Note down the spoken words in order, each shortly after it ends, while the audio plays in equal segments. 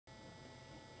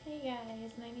guys,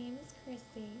 my name is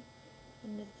Chrissy,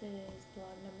 and this is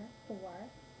blog number 4.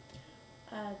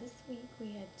 This week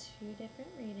we had 2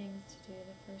 different readings to do.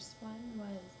 The first one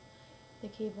was The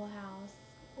Cable House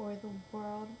or The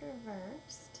World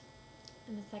Reversed,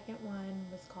 and the second one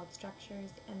was called Structures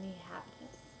and the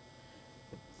Habitus.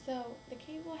 So, The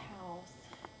Cable House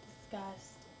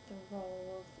discussed the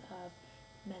roles of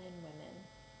men and women,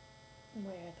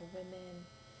 where the women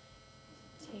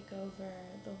take over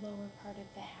the lower part of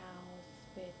the house,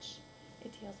 which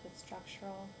it deals with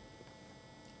structural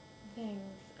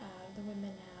things. The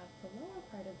women have the lower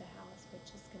part of the house,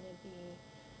 which is going to be,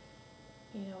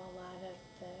 a lot of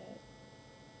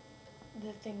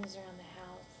the things around the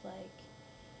house, like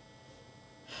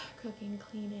cooking,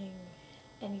 cleaning,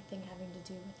 anything having to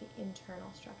do with the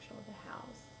internal structure of the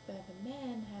house. The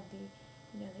men have the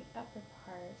upper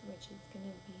part, which is going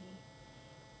to be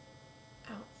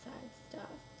outside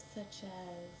stuff, such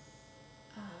as,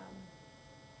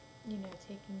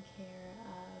 taking care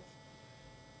of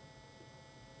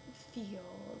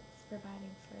fields,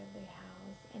 providing for the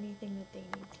house, anything that they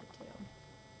need to do.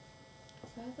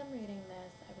 So as I'm reading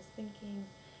this, I was thinking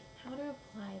how to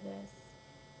apply this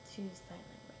to sign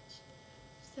language.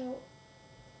 So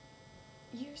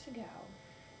years ago,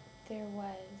 there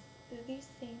was these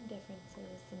same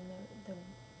differences in the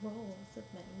roles of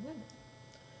men and women.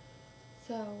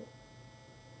 So,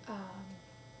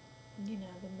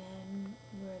 the men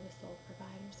were the sole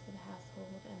providers for the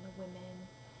household, and the women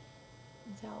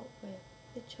dealt with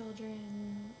the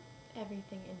children,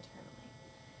 everything internally.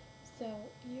 So,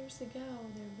 years ago,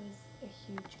 there was a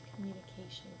huge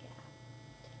communication gap.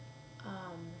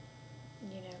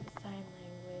 Sign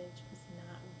language was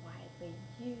not widely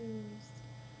used.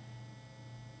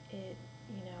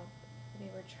 They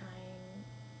were trying,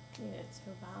 to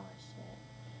abolish it,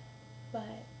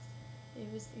 but it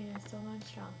was, still going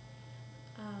strong.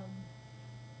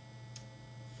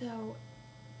 So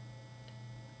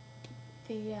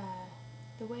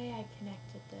the way I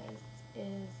connected this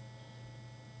is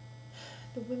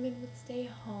the women would stay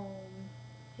home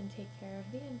and take care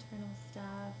of the internal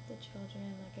stuff, the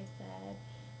children, like I said,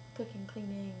 cooking,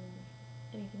 cleaning,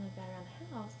 anything like that around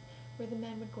the house, where the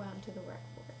men would go out into the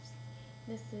workforce.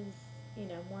 This is,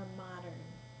 more modern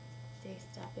day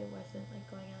stuff. It wasn't like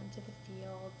going out into the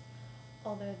fields,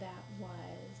 although that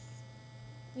was,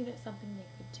 something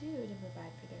they could do to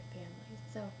provide for their families.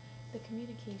 So the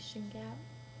communication gap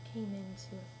came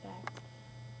into effect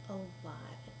a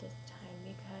lot at this time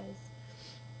because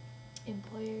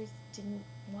employers didn't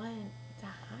want to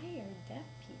hire deaf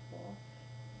people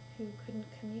who couldn't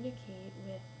communicate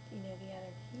with, the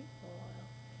other people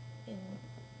in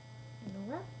the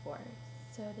workforce.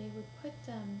 So they would put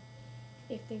them,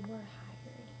 if they were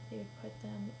hired, they would put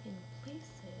them in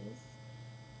places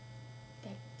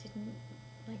that didn't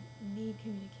need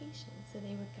communication. So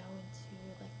they would go into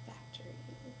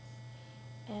factories,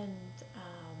 and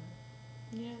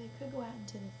they could go out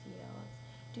into the fields,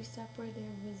 do stuff where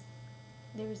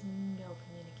there was no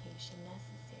communication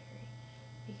necessary,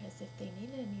 because if they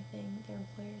needed anything, their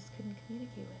employers couldn't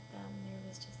communicate with them. There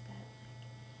was just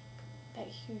that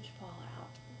huge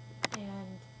fallout.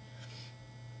 And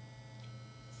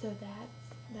so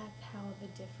that's how the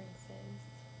differences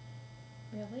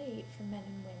relate for men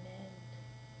and women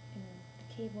in the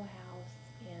cable house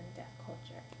and deaf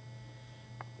culture.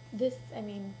 This,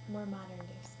 more modern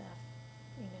day stuff,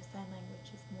 sign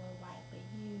language is more widely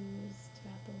used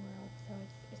throughout the world, so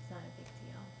it's not a big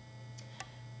deal.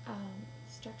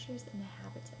 Structures and the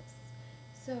habitus.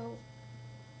 So,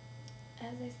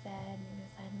 as I said,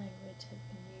 sign language has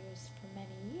been used for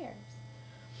many years.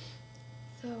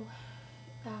 So,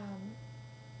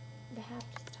 the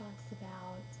habitus talks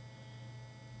about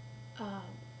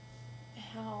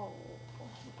how, let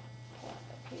me pull out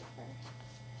the paper,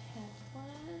 has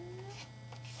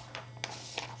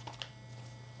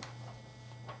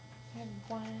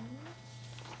one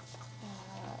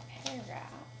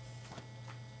paragraph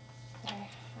that I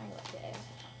highlighted.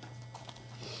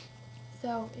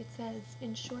 So it says,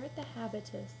 in short, the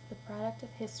habitus, the product of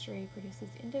history, produces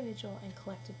individual and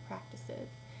collective practices,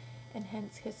 and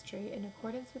hence history, in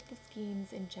accordance with the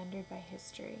schemes engendered by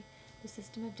history. The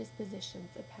system of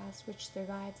dispositions, a past which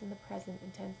survives in the present,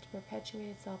 intends to perpetuate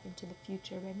itself into the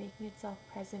future by making itself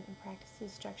present and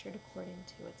practices structured according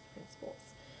to its principles.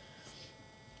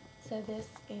 So this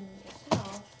in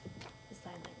itself is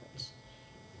sign language.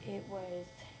 It was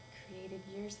created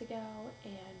years ago,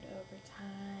 and over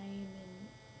time, and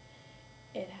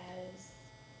it has,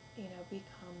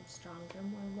 become stronger,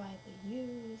 more widely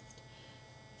used.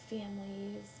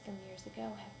 Families from years ago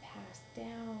have passed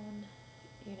down,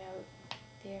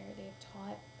 they've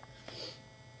taught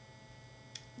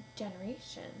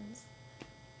generations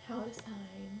how to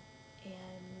sign,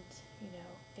 and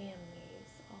families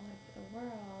all over the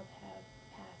world have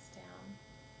passed down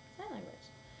sign language.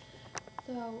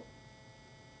 So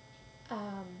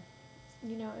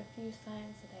a few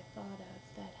signs that I thought of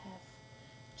that have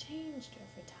changed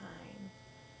over time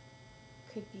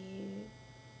could be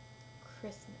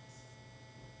Christmas,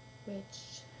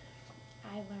 which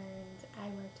I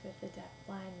worked with a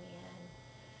deaf-blind man,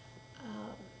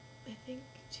 I think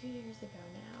 2 years ago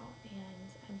now, and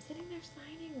I'm sitting there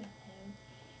signing with him,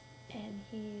 and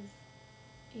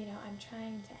I'm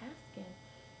trying to ask him,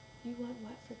 you want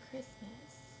what for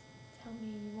Christmas? Tell me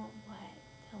you want what?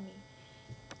 Tell me.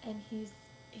 And he's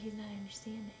not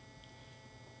understanding.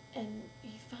 And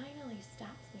he finally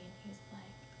stops me and he's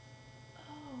like,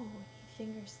 oh, and he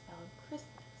finger spelled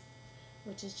Christmas,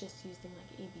 which is just using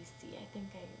like ABC. I think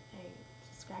I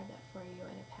described that for you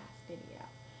in a past video.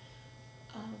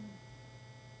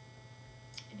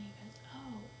 And he goes,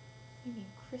 oh, you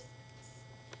mean Christmas.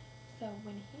 So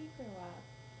when he grew up,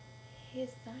 his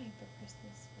sign for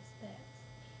Christmas was this.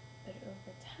 But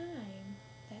over time,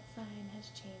 that sign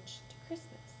has changed to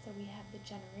Christmas. So we have the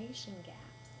generation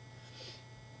gaps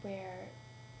where,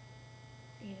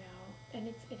 and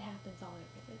it happens all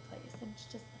over the place. And it's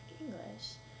just like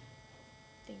English.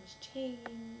 Things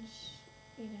change,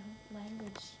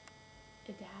 language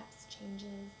adapts,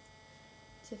 changes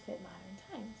to fit modern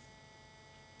times.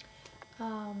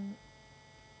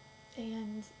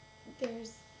 And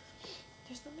there's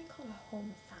something called a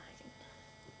home sign,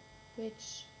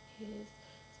 which is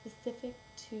specific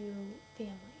to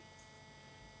families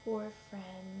or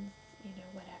friends,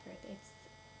 whatever.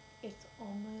 It's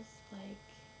almost like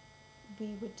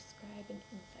we would describe an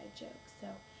inside joke. So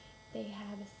they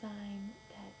have a sign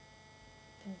that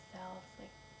themselves,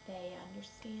 like, they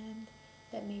understand,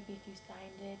 that maybe if you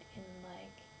signed it in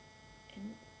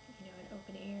an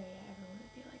open area, everyone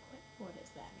would be like, what does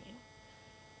that mean?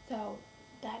 So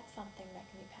that's something that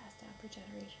can be passed down for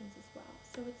generations as well.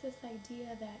 So it's this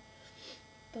idea that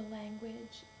the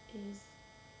language is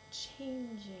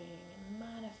changing and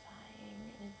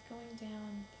modifying, and it's going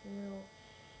down through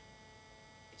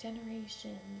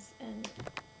generations, and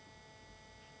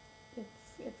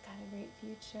it's got a great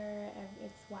future.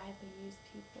 It's widely used.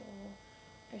 People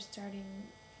are starting,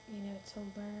 to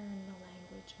learn the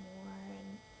language more,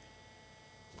 and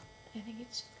I think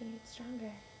it's just going to get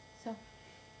stronger. So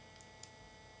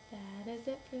that is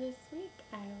it for this week.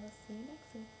 I will see you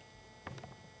next week.